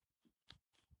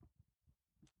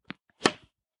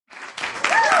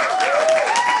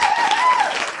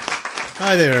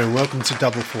Hi there and welcome to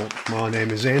Doublefault. My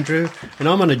name is Andrew and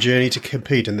I'm on a journey to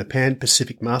compete in the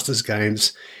Pan-Pacific Masters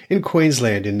Games in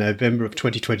Queensland in November of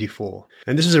 2024.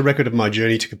 And this is a record of my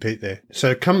journey to compete there.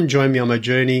 So come and join me on my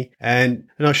journey and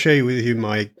I'll share with you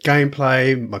my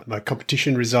gameplay, my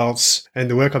competition results and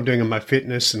the work I'm doing on my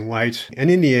fitness and weight. And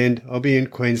in the end, I'll be in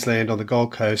Queensland on the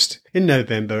Gold Coast in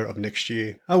November of next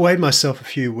year. I weighed myself a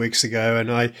few weeks ago and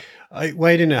I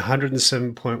weighed in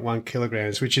 107.1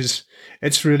 kilograms, which is,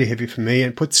 it's really heavy for me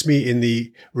and puts me in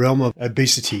the realm of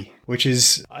obesity, which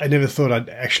is, I never thought I'd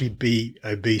actually be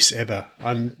obese ever.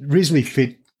 I'm reasonably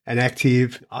fit and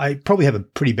active. I probably have a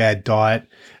pretty bad diet.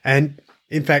 And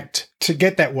in fact, to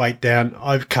get that weight down,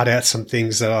 I've cut out some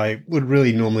things that I would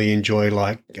really normally enjoy,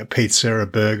 like a pizza, a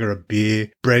burger, a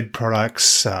beer, bread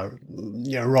products,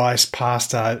 rice,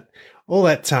 pasta, all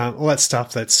that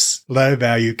stuff that's low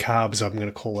value carbs, I'm going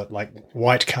to call it, like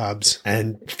white carbs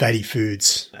and fatty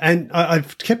foods. And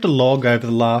I've kept a log over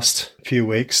the last few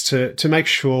weeks to make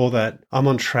sure that I'm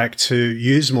on track to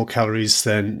use more calories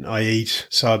than I eat.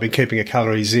 So I've been keeping a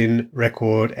calories in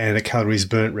record and a calories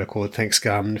burnt record. Thanks,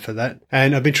 Garmin, for that.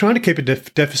 And I've been trying to keep a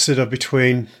deficit of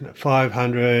between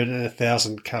 500 and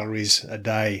 1,000 calories a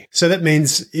day. So that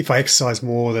means if I exercise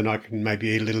more, then I can maybe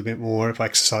eat a little bit more. If I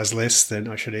exercise less, then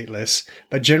I should eat less.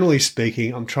 But generally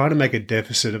speaking, I'm trying to make a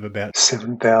deficit of about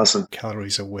 7,000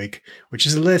 calories a week, which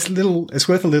is it's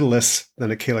worth a little less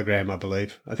than a kilogram, I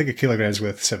believe. I think a kilogram is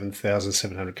worth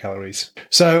 7,700 calories.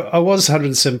 So I was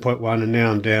 107.1 and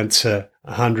now I'm down to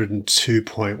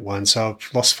 102.1. So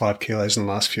I've lost 5 kilos in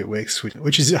the last few weeks,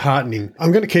 which is heartening.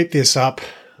 I'm going to keep this up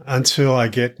until I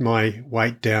get my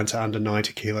weight down to under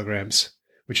 90 kilograms.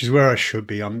 Which is where I should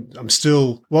be. I'm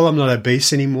still, while I'm not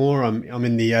obese anymore, I'm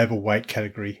in the overweight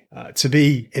category. To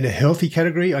be in a healthy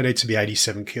category, I need to be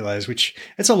 87 kilos, which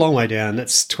it's a long way down.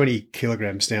 That's 20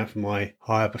 kilograms down from my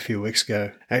high up a few weeks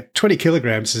ago. 20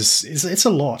 kilograms it's a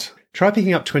lot. Try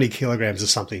picking up 20 kilograms of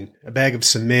something. A bag of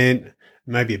cement,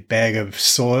 maybe a bag of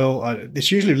soil.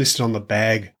 It's usually listed on the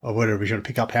bag or whatever you want to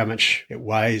pick up how much it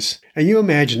weighs. And you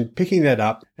imagine picking that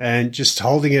up and just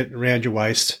holding it around your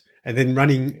waist and then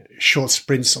running short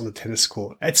sprints on the tennis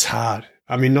court. It's hard.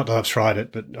 I mean, not that I've tried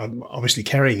it, but I'm obviously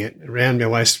carrying it around my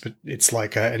waist, but it's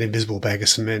like an invisible bag of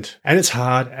cement. And it's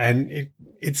hard, and it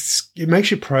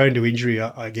makes you prone to injury,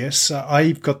 I guess.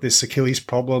 I've got this Achilles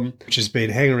problem, which has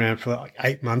been hanging around for like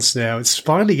 8 months now. It's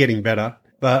finally getting better,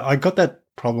 but I got that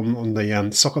problem on the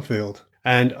soccer field.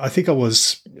 And I think I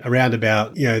was around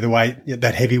about, the weight,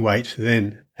 that heavy weight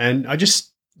then. And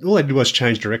all I did was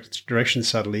change direction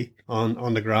subtly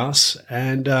on the grass,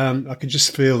 and I could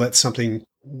just feel that something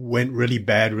went really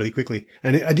bad really quickly.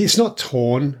 And it's not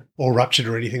torn or ruptured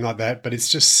or anything like that, but it's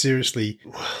just seriously,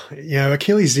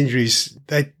 Achilles injuries,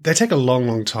 they take a long,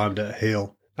 long time to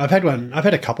heal. I've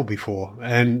had a couple before,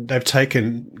 and they've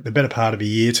taken the better part of a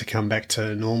year to come back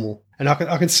to normal. And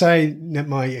I can say that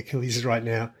my Achilles right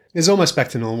now is almost back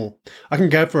to normal. I can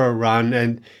go for a run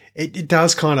and it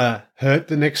does kind of hurt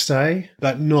the next day,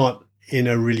 but not in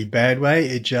a really bad way.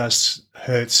 It just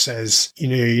hurts as,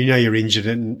 you're injured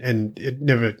and it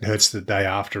never hurts the day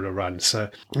after a run. So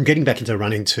I'm getting back into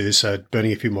running too, so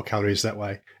burning a few more calories that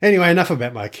way. Anyway, enough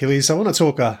about my Achilles. I want to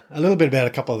talk a little bit about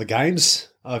a couple of the games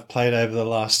I've played over the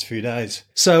last few days.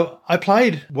 So I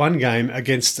played one game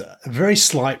against a very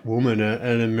slight woman,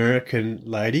 an American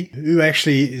lady who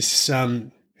actually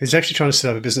who's actually trying to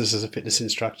set up a business as a fitness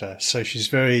instructor. So she's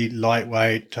very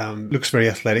lightweight, looks very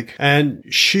athletic. And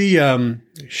she and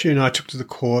I took to the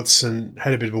courts and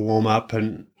had a bit of a warm up.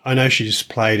 And I know she just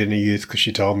played in the youth because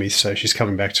she told me, so she's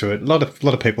coming back to it. A lot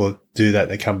of people do that.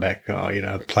 They come back,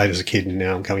 I played as a kid and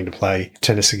now I'm coming to play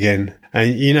tennis again.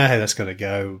 And you know how that's going to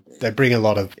go. They bring a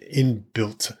lot of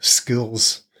inbuilt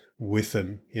skills with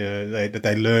them, that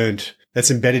they learned. That's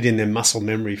embedded in their muscle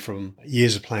memory from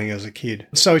years of playing as a kid.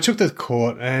 So we took to the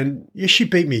court and she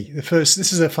beat me. This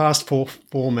is a fast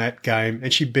format game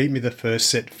and she beat me the first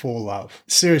set 4-love.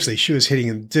 Seriously, she was hitting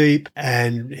them deep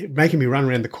and making me run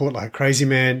around the court like a crazy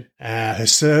man. Her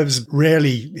serves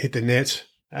rarely hit the net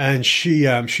and she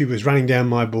was running down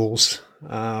my balls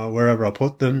wherever I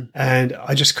put them and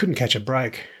I just couldn't catch a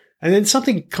break. And then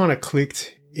something kind of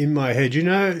clicked in my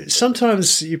head.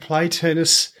 Sometimes you play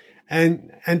tennis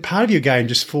and part of your game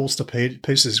just falls to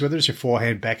pieces, whether it's your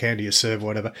forehand, backhand, or your serve, or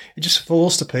whatever. It just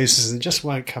falls to pieces and it just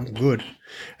won't come good.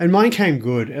 And mine came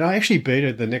good, and I actually beat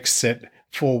her the next set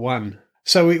 4-1.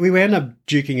 So we wound up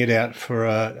duking it out for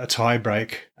a tie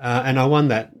break, and I won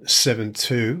that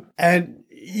 7-2. And,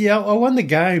 I won the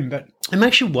game, but it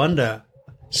makes you wonder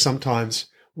sometimes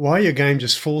why your game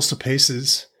just falls to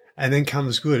pieces and then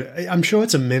comes good. I'm sure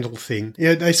it's a mental thing.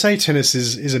 They say tennis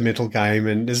is a mental game,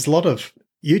 and there's a lot of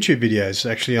YouTube videos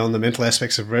actually on the mental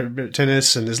aspects of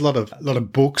tennis, and there's a lot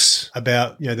of books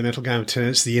about the mental game of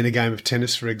tennis, the inner game of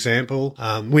tennis, for example.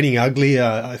 Winning Ugly,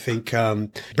 I think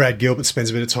Brad Gilbert spends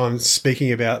a bit of time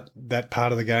speaking about that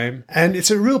part of the game, and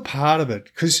it's a real part of it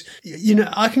because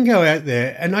I can go out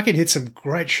there and I can hit some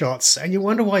great shots, and you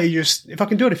wonder why if I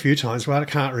can do it a few times, why I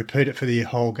can't repeat it for the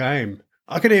whole game.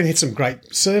 I could even hit some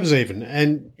great serves even,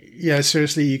 and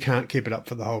seriously, you can't keep it up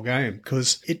for the whole game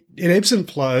because it ebbs and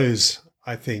flows,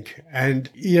 I think. And,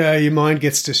 your mind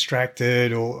gets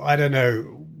distracted, or I don't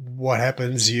know what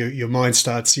happens. You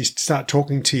start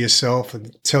talking to yourself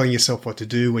and telling yourself what to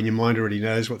do when your mind already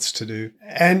knows what's to do.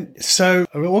 And so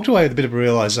I walked away with a bit of a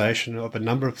realization of a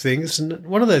number of things. And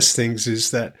one of those things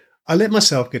is that I let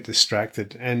myself get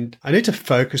distracted, and I need to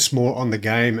focus more on the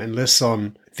game and less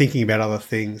on thinking about other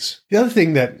things. The other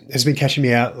thing that has been catching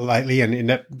me out lately, and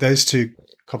in those two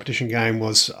competition game,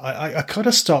 was I kind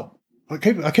of stopped.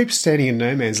 I keep standing in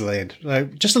no man's land,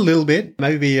 like just a little bit,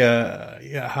 maybe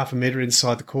half a metre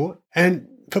inside the court. And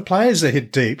for players that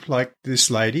hit deep, like this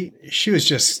lady, she was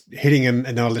just hitting them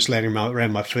and they were just landing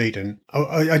around my feet. And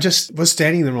I just was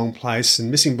standing in the wrong place and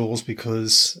missing balls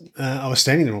because I was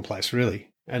standing in the wrong place, really.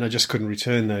 And I just couldn't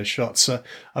return those shots. So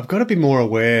I've got to be more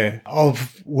aware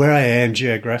of where I am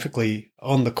geographically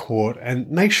on the court and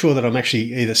make sure that I'm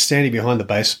actually either standing behind the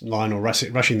baseline or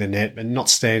rushing the net and not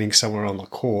standing somewhere on the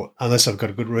court unless I've got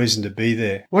a good reason to be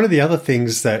there. One of the other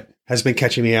things that has been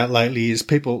catching me out lately is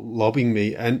people lobbing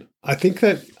me. And I think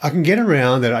that I can get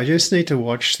around that. I just need to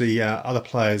watch the other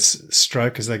players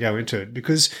stroke as they go into it,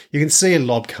 because you can see a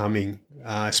lob coming,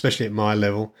 especially at my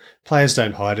level. Players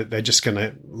don't hide it. They're just going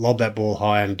to lob that ball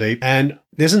high and deep. And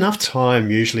there's enough time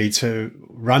usually to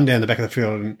run down the back of the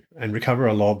field and recover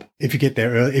a lob if you get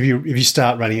there early, if you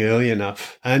start running early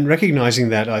enough. And recognizing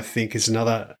that, I think, is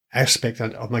another aspect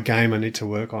of my game I need to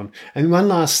work on. And one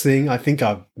last thing I think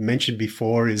I've mentioned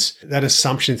before is that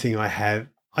assumption thing I have.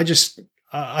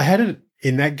 I had it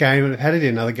in that game, and I've had it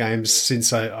in other games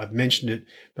since I've mentioned it,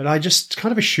 but I just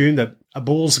kind of assume that a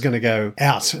ball's going to go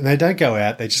out, and they don't go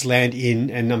out. They just land in,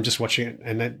 and I'm just watching it,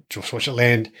 and then just watch it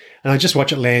land, and I just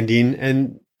watch it land in,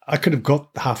 and I could have got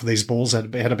half of these balls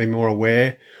had I been more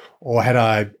aware, or had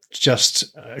I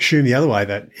just assumed the other way,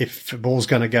 that if a ball's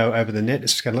going to go over the net,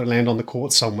 it's going to land on the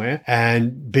court somewhere,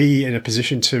 and be in a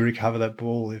position to recover that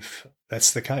ball if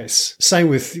that's the case. Same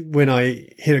with when I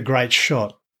hit a great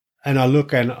shot, and I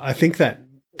look and I think that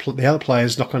the other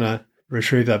player's not going to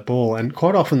retrieve that ball, and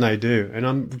quite often they do. And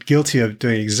I'm guilty of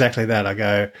doing exactly that. I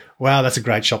go, wow, that's a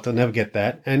great shot. They'll never get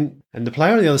that. And the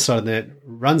player on the other side of the net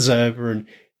runs over and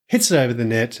hits it over the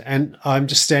net, and I'm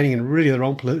just standing in really the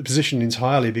wrong position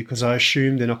entirely because I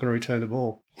assume they're not going to return the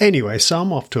ball. Anyway, so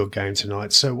I'm off to a game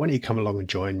tonight, so why don't you come along and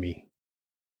join me?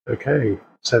 Okay,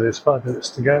 so there's 5 minutes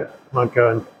to go. I might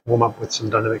go and warm up with some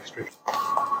dynamic stretch.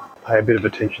 Pay a bit of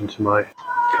attention to my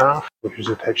calf, which is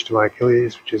attached to my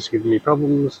Achilles, which is giving me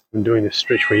problems. I'm doing this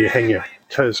stretch where you hang your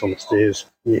toes on the stairs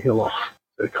and you heel off.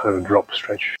 So it's kind of a drop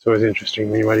stretch. It's always interesting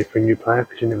when you're waiting for a new player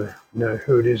because you never know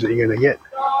who it is that you're going to get.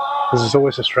 Because it's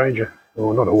always a stranger.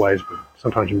 Well, not always, but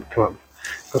sometimes you come up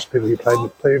across people you played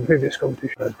with in previous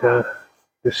competition. But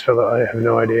this fella, I have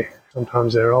no idea.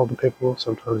 Sometimes they're older people,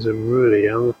 sometimes they're really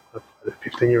young. I've played a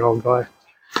 15-year-old guy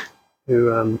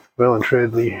who well and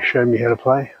truly showed me how to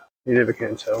play. You never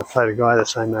can tell. I played a guy the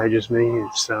same age as me.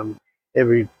 It's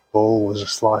every ball was a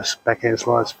slice, backhand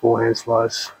slice, forehand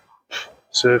slice,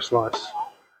 serve slice.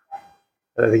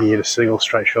 I don't think he hit a single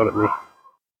straight shot at me.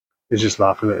 He was just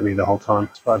laughing at me the whole time.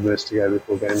 It's 5 minutes to go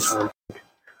before game time.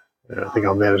 I think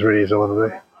I'm about as ready as I want to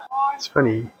be. It's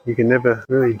funny, you can never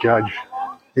really judge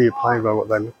who you're playing by what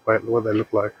they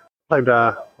look like. I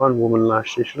played one woman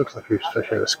last year. She looks like she was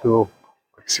fresh out of school.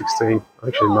 16.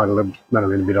 Actually, might have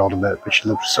been a bit older than that, but she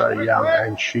looked so young,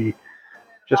 and she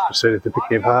just proceeded to pick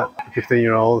me apart. A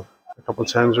 15-year-old, a couple of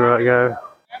times where I go,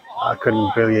 I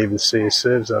couldn't barely even see his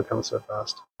serves. They were coming so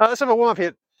fast. Let's have a warm-up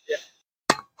hit. Yeah.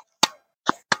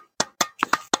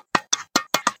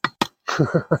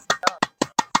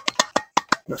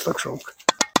 That looks wrong.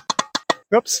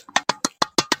 Whoops.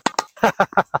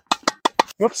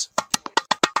 Whoops.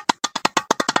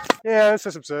 Yeah, let's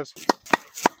do some serves.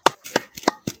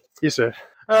 You serve.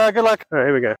 Good luck. All right,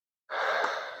 here we go.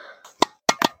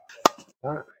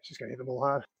 All right, she's going to hit the ball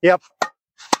hard. Yep.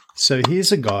 So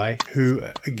here's a guy who,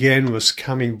 again, was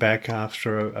coming back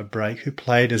after a break, who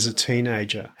played as a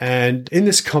teenager. And in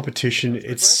this competition,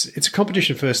 it's a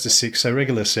competition first to 6, so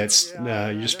regular sets.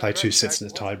 You just play 2 sets in a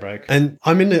tie break. And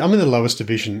I'm in the lowest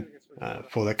division.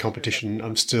 for that competition.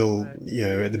 I'm still,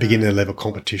 at the beginner level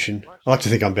competition. I like to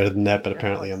think I'm better than that, but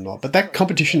apparently I'm not. But that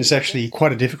competition is actually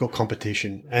quite a difficult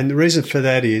competition. And the reason for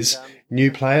that is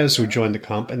new players will join the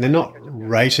comp and they're not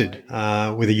rated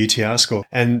with a UTR score.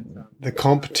 And the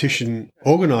competition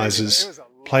organisers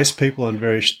place people on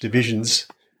various divisions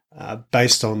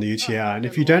based on the UTR. And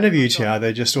if you don't have a UTR,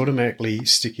 they just automatically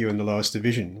stick you in the lowest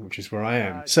division, which is where I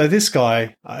am. So this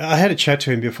guy, I had a chat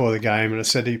to him before the game and I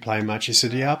said, do you play much? He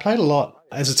said, yeah, I played a lot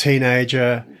as a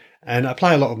teenager and I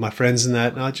play a lot with my friends and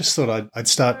that. And I just thought I'd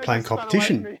start playing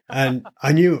competition. And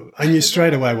I knew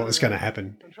straight away what was going to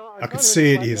happen. I could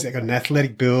see it. He's got an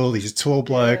athletic build. He's a tall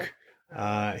bloke.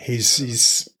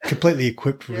 He's completely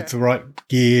equipped with the right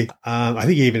gear. I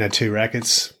think he even had 2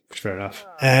 rackets. Fair enough.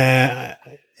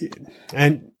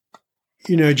 And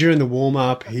during the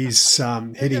warm-up, he's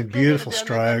hitting beautiful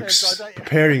strokes,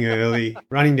 preparing early,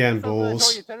 running down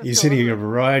balls. He's hitting a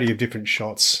variety of different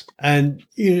shots. And,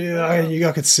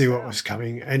 I could see what was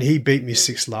coming. And he beat me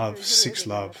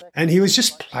 6-love. And he was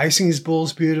just placing his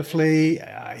balls beautifully.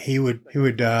 He would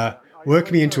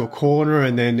work me into a corner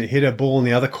and then hit a ball in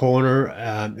the other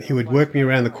corner. He would work me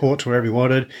around the court to wherever he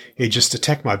wanted. He'd just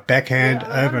attack my backhand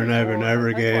over and over and over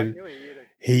again.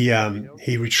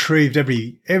 He retrieved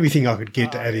everything I could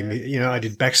get at him. I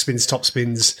did backspins,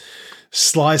 topspins,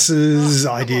 slices.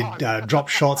 I did drop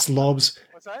shots, lobs.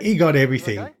 He got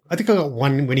everything. I think I got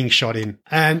 1 winning shot in,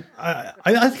 and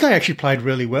I think I actually played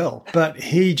really well. But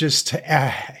he just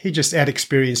out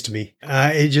experienced me.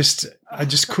 I just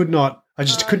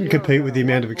couldn't compete with the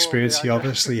amount of experience he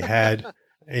obviously had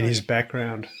in his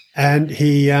background. And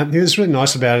he was really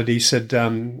nice about it. He said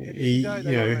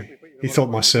he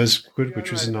thought my serves good,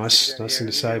 which was a nice thing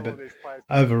to say. But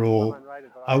overall,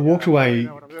 I walked away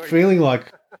feeling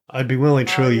like I'd been well and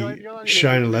truly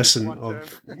shown a lesson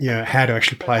of how to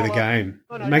actually play the game.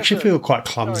 It makes you feel quite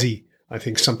clumsy, I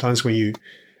think, sometimes when you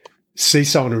see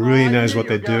someone who really knows what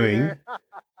they're doing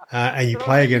and you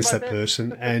play against that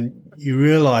person and you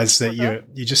realise that you're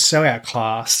just so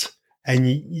outclassed. And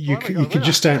you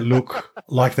just don't look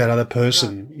like that other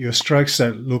person. Your strokes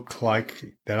don't look like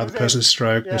that other person's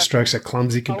stroke. Your strokes are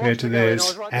clumsy compared to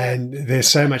theirs. And they're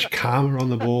so much calmer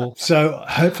on the ball. So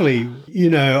hopefully,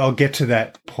 I'll get to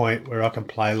that point where I can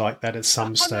play like that at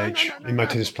some stage in my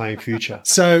tennis playing future.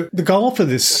 So the goal for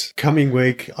this coming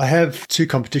week, I have 2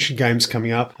 competition games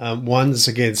coming up. One's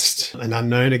against an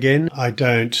unknown again. I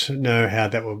don't know how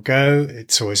that will go.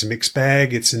 It's always a mixed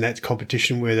bag. It's in that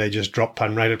competition where they just drop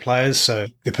unrated players. So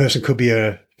the person could be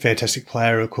a fantastic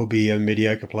player, or it could be a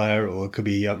mediocre player, or it could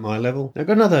be at my level. I've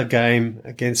got another game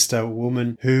against a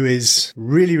woman who is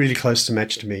really, really close to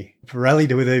match to me. I've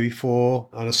rallied with her before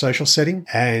on a social setting,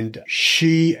 and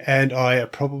she and I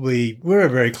we're a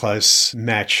very close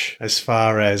match as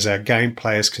far as our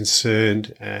gameplay is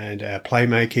concerned and our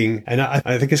playmaking. And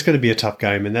I think it's going to be a tough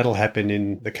game, and that'll happen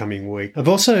in the coming week. I've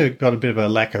also got a bit of a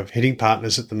lack of hitting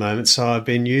partners at the moment, so I've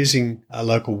been using a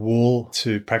local wall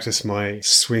to practice my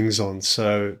swings on.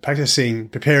 So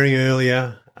preparing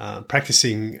earlier,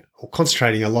 practicing or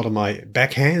concentrating a lot on my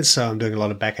backhand. So I'm doing a lot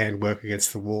of backhand work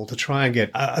against the wall to try and get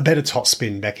a better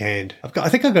topspin backhand. I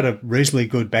think I've got a reasonably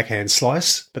good backhand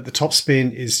slice, but the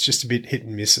topspin is just a bit hit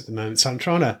and miss at the moment. So I'm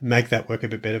trying to make that work a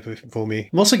bit better for me.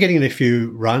 I'm also getting in a few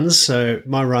runs. So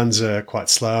my runs are quite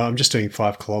slow. I'm just doing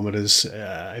 5 kilometers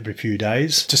every few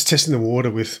days, just testing the water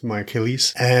with my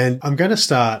Achilles. And I'm going to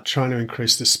start trying to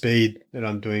increase the speed that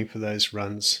I'm doing for those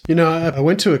runs. I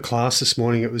went to a class this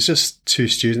morning. It was just 2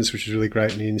 students, which was really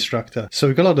great, and the instructor. So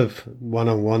we got a lot of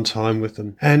one-on-one time with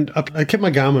them. And I kept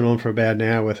my Garmin on for about an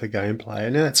hour worth of gameplay.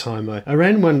 And at that time, I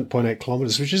ran 1.8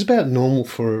 kilometers, which is about normal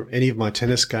for any of my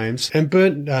tennis games, and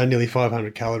burnt nearly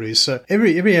 500 calories. So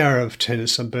every hour of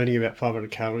tennis, I'm burning about 500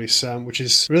 calories, which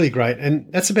is really great. And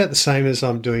that's about the same as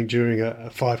I'm doing during a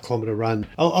 5-kilometer run.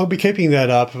 I'll be keeping that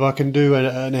up. If I can do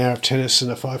an hour of tennis and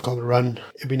a 5-kilometer run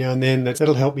every now and then,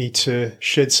 that'll help me to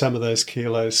shed some of those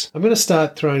kilos. I'm going to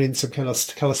start throwing in some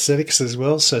calisthenics as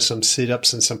well, so some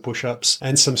sit-ups and some push-ups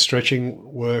and some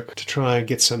stretching work to try and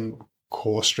get some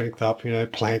core strength up,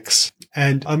 planks.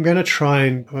 And I'm going to try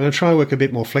and work a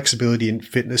bit more flexibility and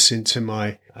fitness into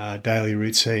my daily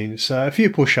routine. So a few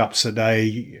push-ups a day,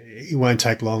 it won't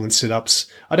take long, and sit-ups.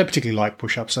 I don't particularly like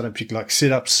push-ups. I don't particularly like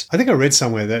sit-ups. I think I read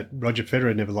somewhere that Roger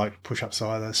Federer never liked push-ups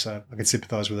either, so I can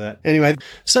sympathise with that. Anyway,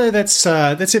 so that's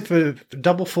it for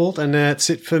Doublefault, and that's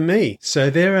it for me. So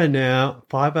there are now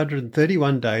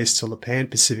 531 days till the Pan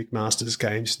Pacific Masters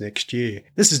Games next year.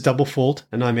 This is Doublefault,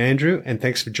 and I'm Andrew, and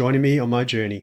thanks for joining me on my journey.